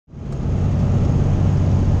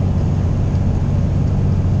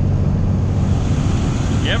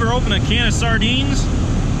You ever open a can of sardines?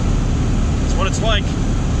 That's what it's like.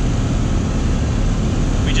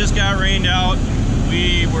 We just got rained out.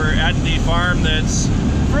 We were at the farm that's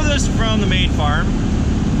furthest from the main farm.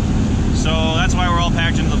 So that's why we're all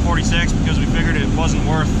packed into the 46, because we figured it wasn't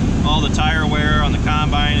worth all the tire wear on the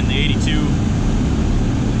combine and the 82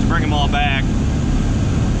 to bring them all back.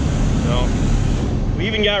 So we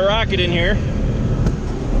even got Rocket in here.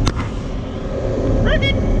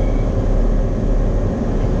 Rocket!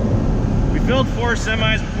 We filled 4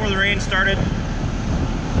 semis before the rain started.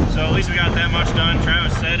 So at least we got that much done.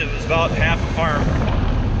 Travis said it was about half a farm.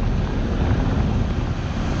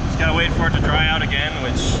 Just gotta wait for it to dry out again,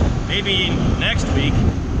 which maybe next week.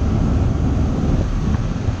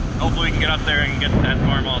 Hopefully we can get up there and get that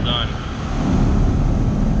farm all done.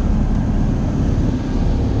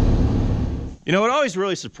 You know, it always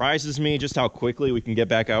really surprises me just how quickly we can get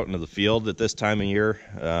back out into the field at this time of year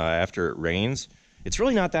after it rains. It's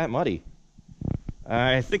really not that muddy.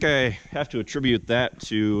 I think I have to attribute that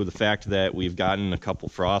to the fact that we've gotten a couple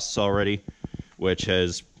frosts already, which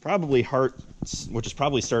is probably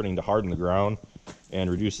starting to harden the ground and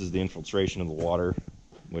reduces the infiltration of the water,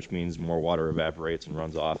 which means more water evaporates and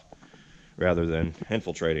runs off rather than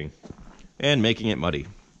infiltrating and making it muddy.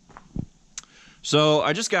 So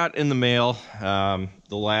I just got in the mail the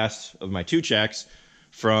last of my 2 checks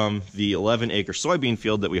from the 11-acre soybean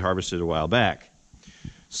field that we harvested a while back.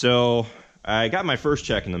 So I got my first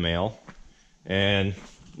check in the mail, and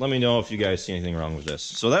let me know if you guys see anything wrong with this.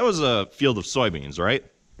 So that was a field of soybeans, right?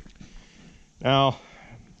 Now,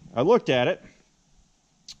 I looked at it,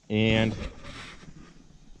 and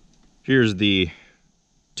here's the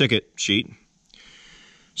ticket sheet.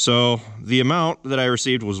 So the amount that I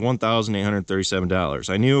received was $1,837.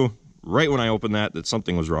 I knew right when I opened that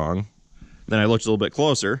something was wrong. Then I looked a little bit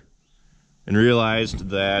closer and realized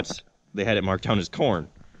that they had it marked down as corn.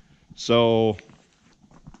 So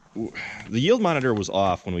the yield monitor was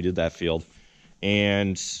off when we did that field,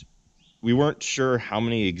 and we weren't sure how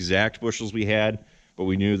many exact bushels we had, but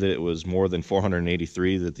we knew that it was more than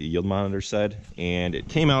 483 that the yield monitor said, and it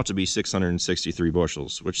came out to be 663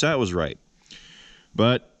 bushels, which that was right.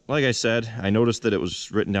 But like I said, I noticed that it was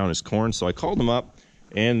written down as corn, so I called them up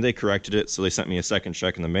and they corrected it. So they sent me a second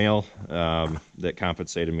check in the mail that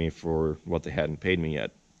compensated me for what they hadn't paid me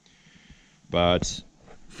yet. But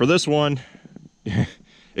for this one,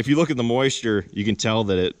 if you look at the moisture, you can tell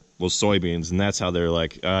that it was soybeans, and that's how they're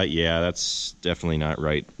like, yeah, that's definitely not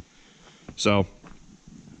right. So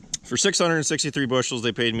for 663 bushels,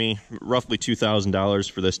 they paid me roughly $2,000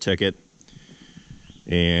 for this ticket.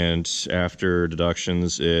 And after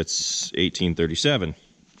deductions, it's $1,837.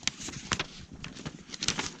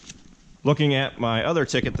 Looking at my other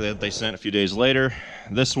ticket that they sent a few days later,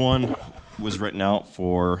 this one was written out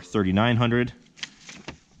for $3,900,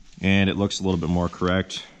 and it looks a little bit more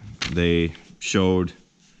correct. They showed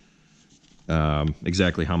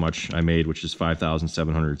exactly how much I made, which is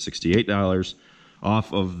 $5,768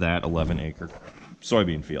 off of that 11-acre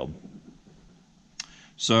soybean field.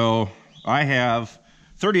 So I have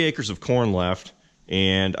 30 acres of corn left,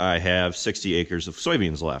 and I have 60 acres of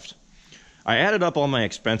soybeans left. I added up all my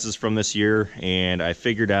expenses from this year, and I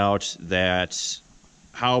figured out that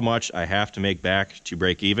how much I have to make back to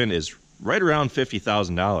break even is right around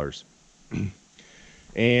 $50,000.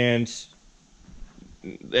 And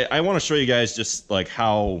I want to show you guys just like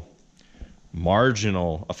how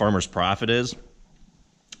marginal a farmer's profit is.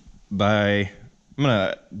 I'm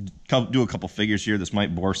gonna do a couple figures here. This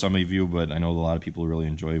might bore some of you, but I know a lot of people really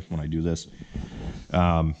enjoy when I do this.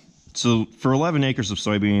 So for 11 acres of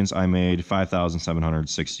soybeans, I made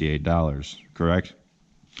 $5,768, correct?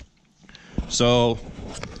 So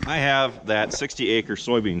I have that 60-acre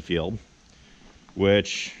soybean field,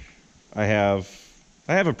 which I have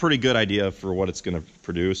a pretty good idea for what it's going to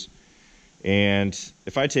produce. And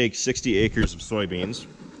if I take 60 acres of soybeans,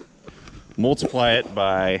 multiply it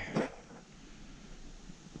by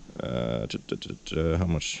how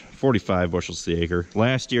much? 45 bushels to the acre.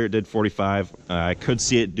 Last year it did 45. I could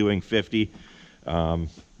see it doing 50,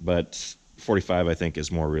 but 45 I think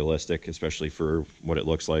is more realistic, especially for what it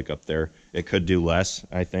looks like up there. It could do less,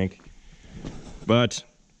 I think. But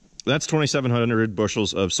that's 2,700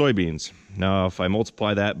 bushels of soybeans. Now, if I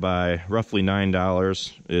multiply that by roughly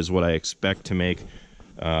 $9 is what I expect to make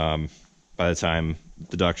by the time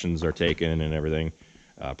deductions are taken and everything,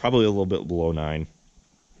 probably a little bit below 9.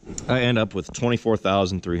 I end up with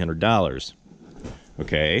 $24,300.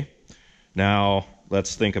 Okay, now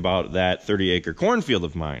let's think about that 30-acre cornfield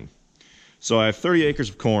of mine. So I have 30 acres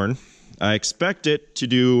of corn. I expect it to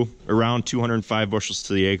do around 205 bushels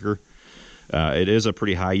to the acre. It is a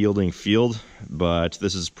pretty high yielding field, but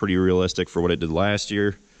this is pretty realistic for what it did last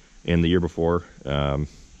year and the year before.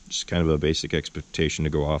 Just kind of a basic expectation to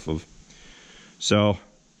go off of. So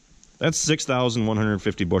that's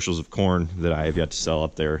 6,150 bushels of corn that I have yet to sell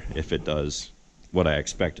up there if it does what I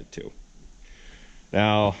expect it to.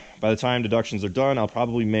 Now, by the time deductions are done, I'll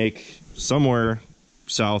probably make somewhere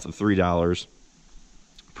south of $3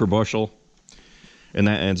 per bushel, and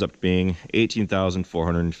that ends up being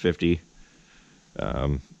 18,450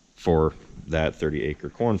 for that 30-acre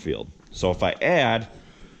cornfield. So if I add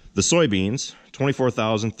the soybeans,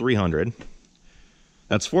 24,300,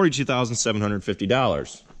 that's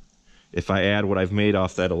 $42,750. If I add what I've made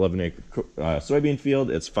off that 11-acre soybean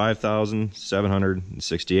field, it's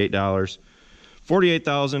 $5,768,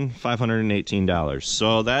 $48,518.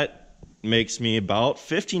 So that makes me about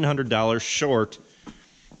 $1,500 short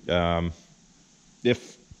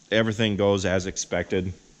if everything goes as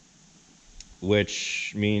expected,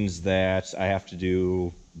 which means that I have to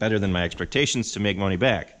do better than my expectations to make money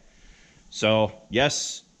back. So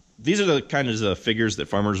yes, these are the kinds of figures that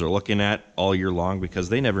farmers are looking at all year long because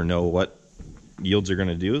they never know what yields are going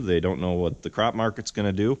to do. They don't know what the crop market's going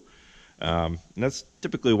to do. And that's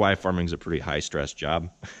typically why farming is a pretty high stress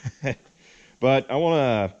job. But I want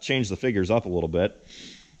to change the figures up a little bit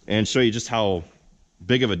and show you just how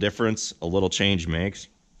big of a difference a little change makes.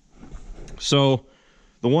 So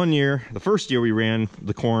the first year we ran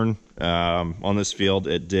the corn on this field,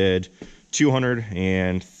 it did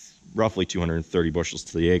roughly 230 bushels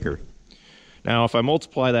to the acre. Now, if I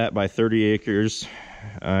multiply that by 30 acres,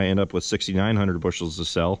 I end up with 6,900 bushels to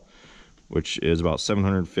sell, which is about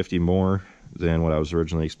 750 more than what I was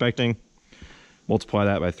originally expecting. Multiply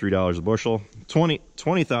that by $3 a bushel,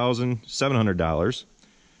 $20,700.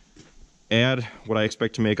 Add what I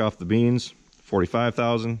expect to make off the beans,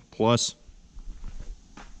 $45,000 plus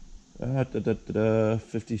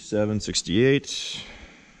 5768.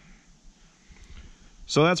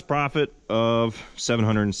 So that's profit of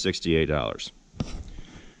 $768.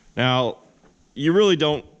 Now, you really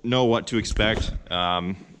don't know what to expect.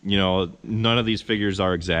 You know, none of these figures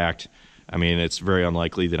are exact. I mean, it's very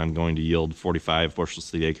unlikely that I'm going to yield 45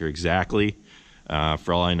 bushels to the acre exactly.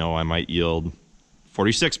 For all I know, I might yield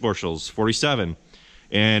 46 bushels, 47.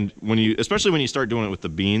 And especially when you start doing it with the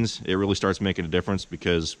beans, it really starts making a difference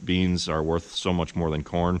because beans are worth so much more than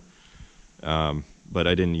corn. But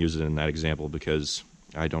I didn't use it in that example because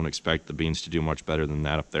I don't expect the beans to do much better than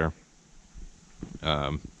that up there.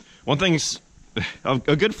 One thing's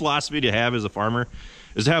a good philosophy to have as a farmer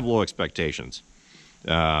is to have low expectations.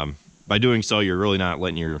 By doing so, you're really not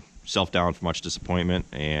letting yourself down for much disappointment.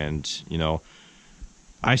 And, you know,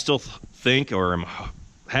 I still think or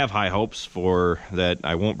have high hopes for that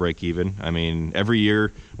I won't break even. I mean, every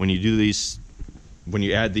year when you do these, when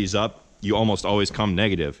you add these up, you almost always come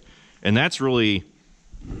negative. And that's really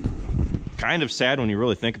kind of sad when you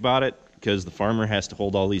really think about it, because the farmer has to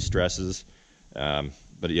hold all these stresses,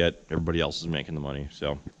 but yet everybody else is making the money.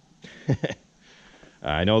 So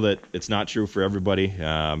I know that it's not true for everybody.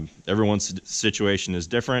 Everyone's situation is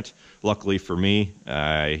different. Luckily for me,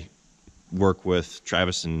 I work with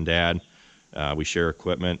Travis and Dad. We share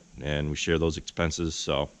equipment and we share those expenses.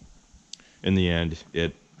 So in the end,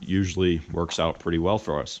 it usually works out pretty well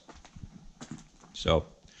for us. So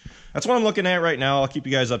that's what I'm looking at right now. I'll keep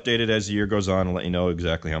you guys updated as the year goes on and let you know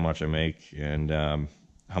exactly how much I make and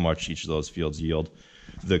how much each of those fields yield.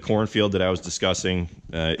 The cornfield that I was discussing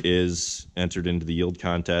is entered into the yield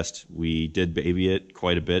contest. We did baby it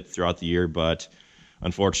quite a bit throughout the year, but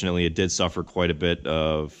unfortunately it did suffer quite a bit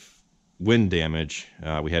of wind damage.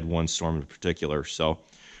 We had one storm in particular. So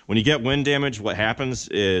when you get wind damage, what happens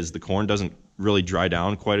is the corn doesn't really dry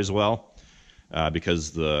down quite as well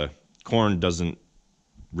because the corn doesn't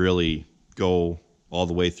really go all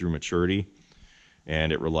the way through maturity,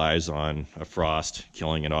 and it relies on a frost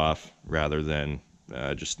killing it off rather than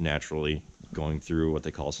just naturally going through what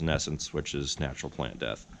they call senescence, which is natural plant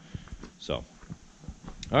death. So,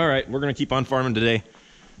 all right, we're gonna keep on farming today.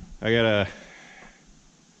 I gotta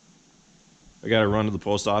run to the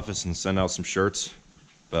post office and send out some shirts,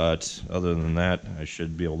 but other than that, I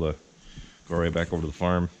should be able to go right back over to the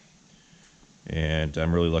farm. And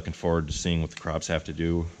I'm really looking forward to seeing what the crops have to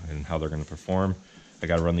do and how they're going to perform. I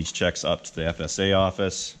got to run these checks up to the FSA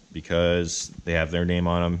office because they have their name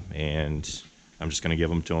on them, and I'm just going to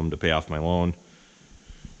give them to them to pay off my loan.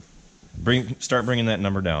 Start bringing that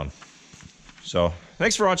number down. So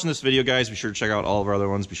thanks for watching this video, guys. Be sure to check out all of our other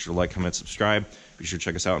ones. Be sure to like, comment, subscribe. Be sure to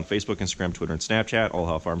check us out on Facebook, Instagram, Twitter, and Snapchat, all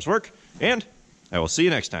how farms work. And I will see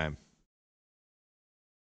you next time.